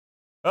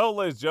Oh,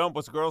 ladies and gentlemen,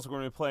 boys and girls, we're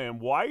going to be playing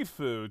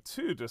Waifu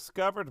 2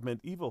 Discovered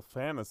Medieval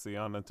Fantasy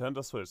on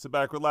Nintendo Switch. Sit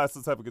back, relax,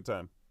 let's have a good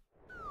time.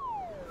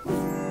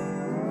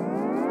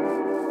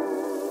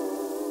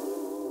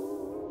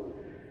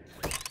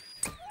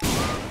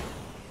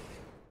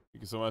 Thank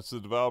you so much to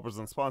the developers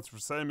and sponsors for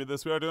sending me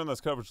this. We are doing this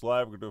coverage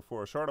live. We're going to do it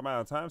for a short amount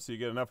of time so you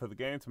get enough of the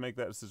game to make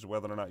that decision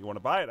whether or not you want to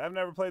buy it. I've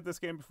never played this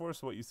game before,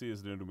 so what you see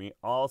is new to me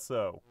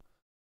also.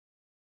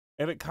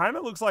 And it kind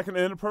of looks like an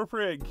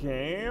inappropriate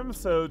game,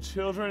 so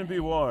children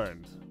be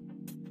warned.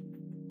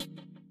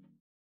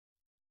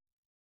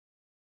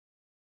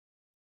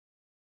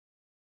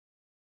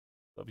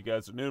 So if you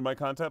guys are new to my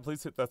content,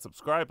 please hit that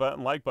subscribe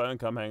button, like button,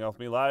 come hang out with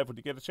me live when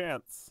you get a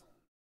chance.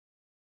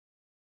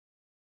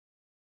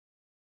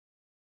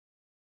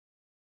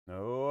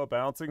 No, a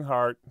bouncing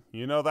heart.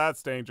 You know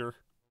that's danger.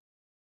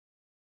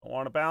 I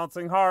want a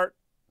bouncing heart.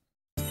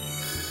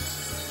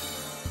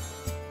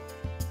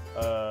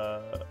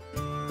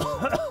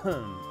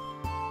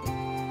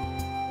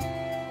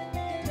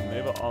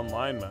 Enable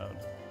online mode.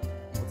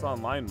 What's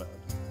online mode?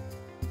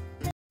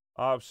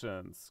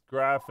 Options,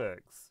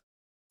 graphics,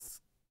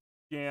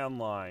 scan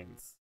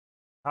lines.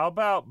 How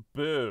about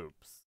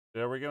boobs?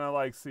 Are we gonna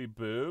like see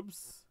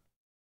boobs?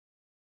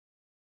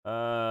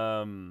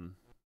 Help.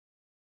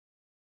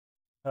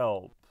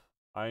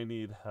 I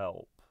need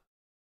help.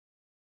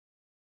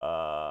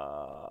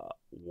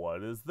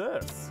 What is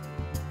this?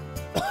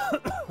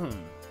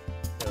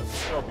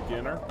 Let's go,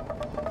 beginner.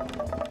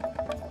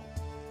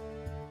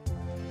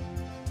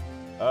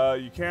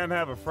 You can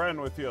have a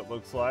friend with you, it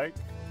looks like.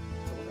 So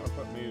we're gonna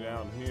put me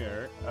down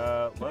here.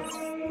 Let's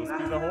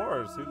be the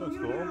horse. He looks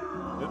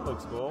cool. It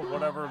looks cool.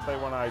 Whatever they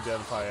want to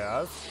identify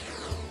as.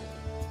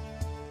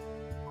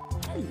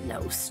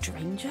 Hello,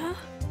 stranger.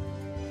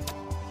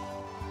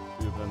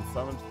 You've been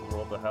summoned to the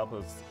world to help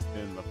us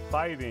in the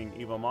fighting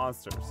evil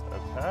monsters.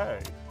 Okay.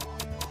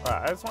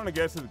 Alright, I just want to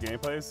get to the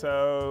gameplay.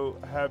 So,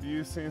 have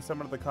you seen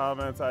some of the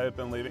comments I have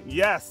been leaving?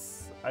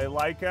 Yes! I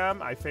like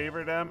them, I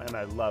favorite them, and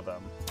I love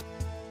them.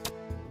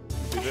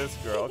 See this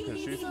girl, because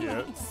she's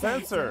cute.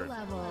 Censored!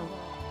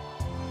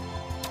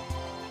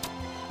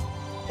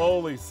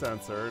 Fully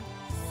censored.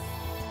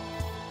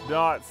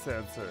 Not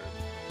censored.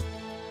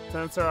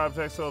 Censor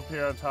objects will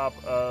appear on top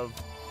of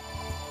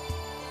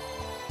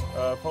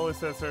fully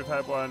censored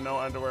type 1, no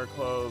underwear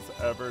clothes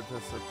ever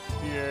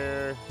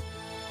disappear.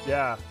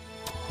 Yeah.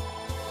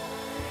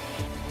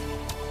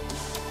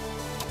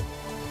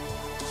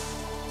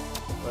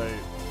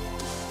 Wait.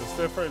 There's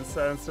different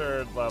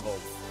censored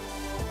levels.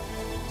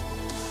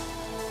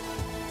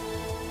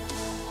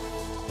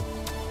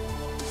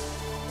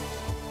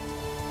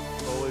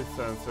 Fully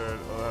censored.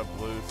 I'll have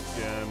blue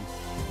skin.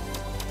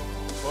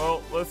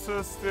 Well, let's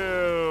just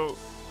do...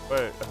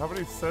 Wait, how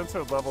many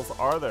censored levels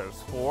are there?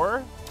 There's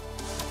 4?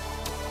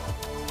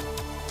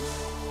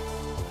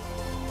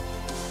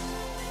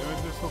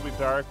 Images will be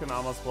dark and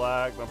almost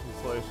black. No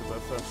pixelation,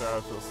 but censor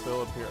items will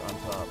still appear on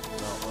top.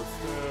 No, let's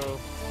do...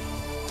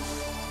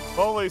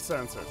 Fully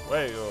censored.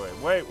 Wait.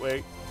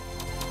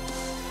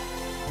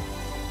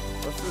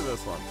 Let's do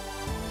this one.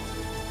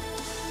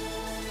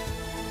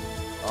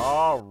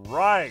 All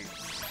right.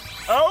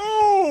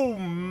 Oh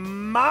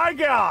my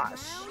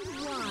gosh.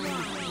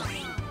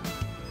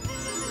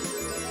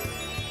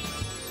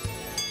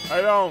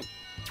 I don't.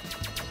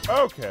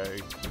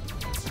 Okay.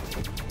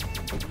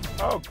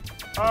 Oh.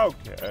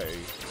 Okay.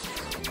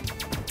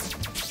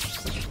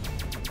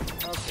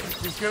 Okay.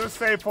 She's gonna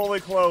stay fully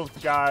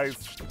clothed, guys.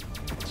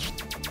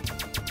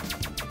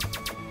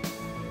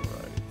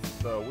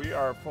 So we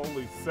are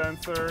fully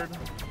censored.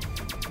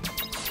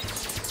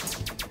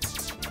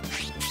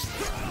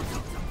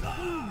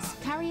 Please,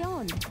 carry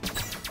on.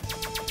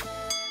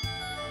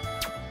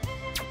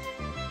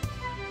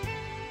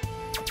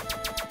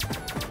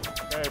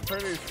 Okay,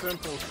 pretty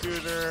simple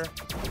shooter.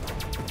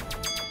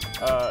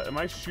 Am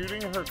I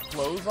shooting her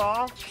clothes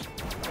off?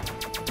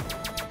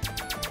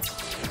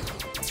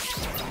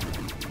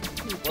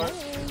 What?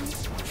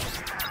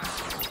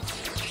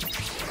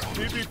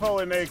 She'd be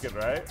fully naked,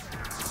 right?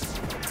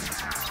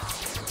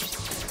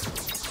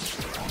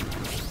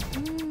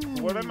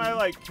 What am I,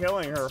 like,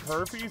 killing her?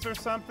 Herpes or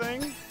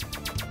something?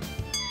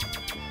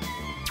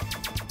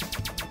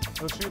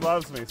 So she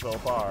loves me so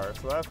far,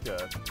 so that's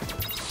good.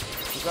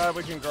 I'm glad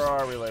we can grow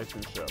our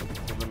relationship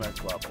to the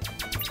next level.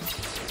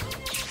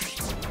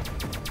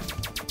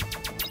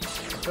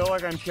 I feel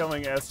like I'm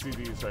killing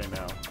STDs right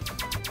now.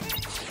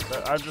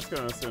 But I'm just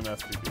gonna assume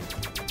STDs.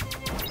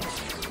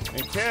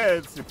 And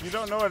kids, if you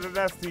don't know what an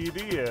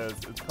STD is,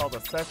 it's called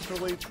a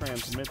sexually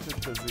transmitted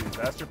disease.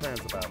 Ask your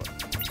parents about it.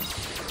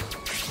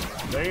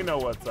 They know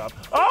what's up.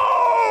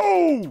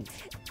 Oh!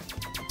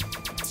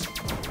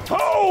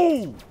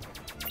 Oh!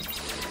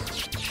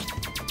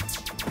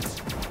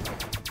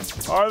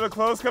 Are the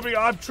clothes coming?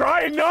 I'm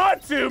trying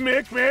not to,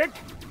 Mick.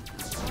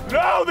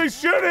 No, they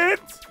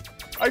shouldn't.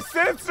 I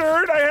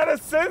censored. I had a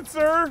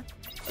censor.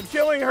 I'm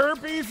killing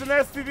herpes and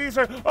STDs.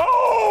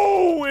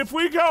 Oh! If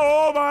we go,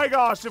 oh my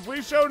gosh, if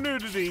we show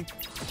nudity,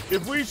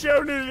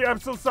 I'm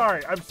so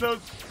sorry. I'm so,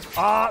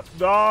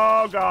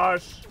 oh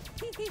gosh.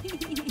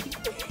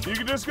 You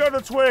can just go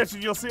to Twitch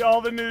and you'll see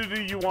all the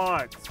nudity you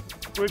want.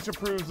 Twitch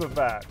approves of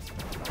that.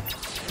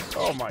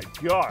 Oh my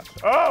gosh.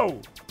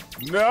 Oh!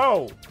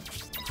 No!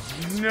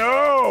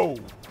 No!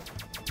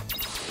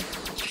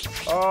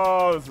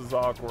 Oh, this is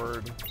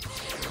awkward.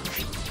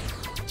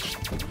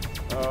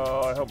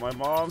 Oh, I hope my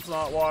mom's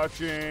not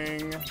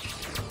watching.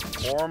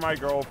 Or my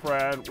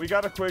girlfriend. We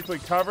gotta quickly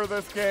cover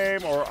this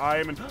game or I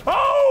am in—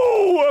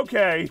 Oh!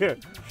 Okay.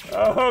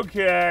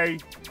 Okay.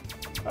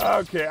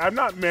 Okay, I'm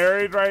not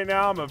married right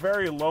now. I'm a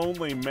very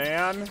lonely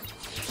man.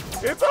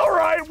 It's all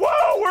right.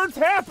 Whoa, we're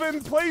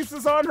tapping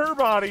places on her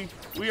body.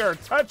 We are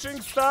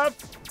touching stuff.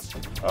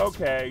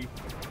 Okay.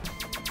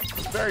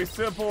 Very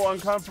simple,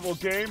 uncomfortable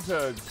game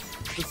to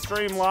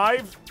stream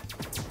live.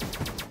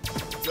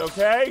 It's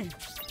okay.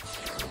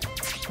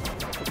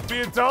 Let's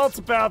be adults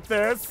about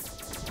this.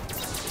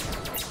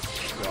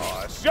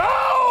 Gosh.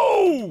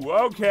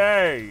 Oh!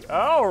 Okay.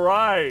 All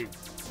right.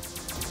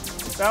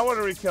 Now what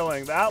are we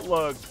killing? That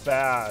looks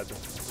bad.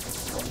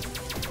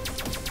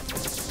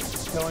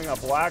 Killing a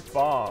black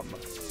bomb.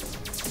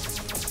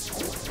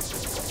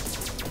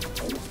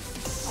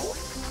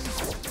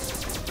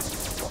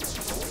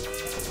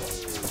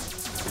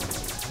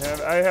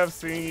 And I have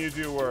seen you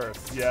do worse,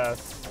 yes.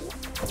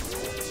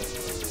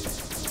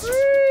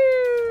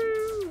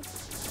 Woo!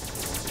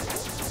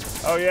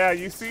 Oh yeah,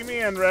 you see me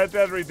in Red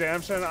Dead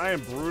Redemption? I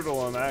am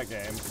brutal in that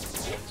game.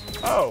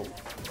 Oh.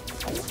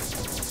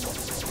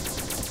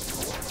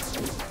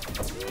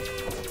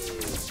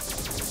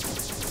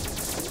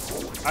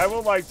 I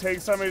will like take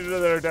somebody to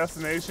their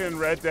destination,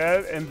 Red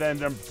Dead, and then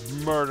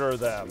murder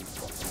them.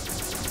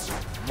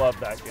 Love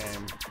that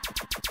game.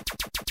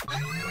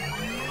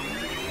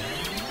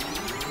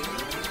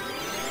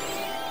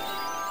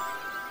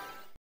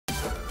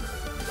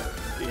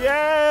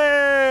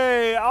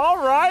 Yay! All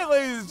right,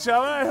 ladies and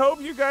gentlemen, I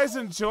hope you guys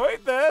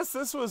enjoyed this.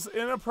 This was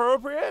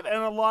inappropriate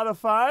and a lot of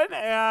fun.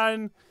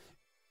 And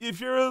if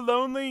you're a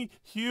lonely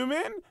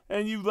human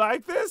and you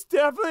like this,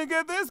 definitely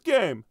get this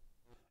game.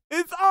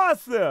 It's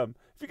awesome.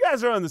 If you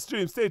guys are on the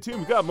stream, stay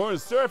tuned. We got more in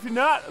store. If you're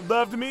not,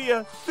 love to meet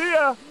you. See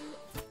ya.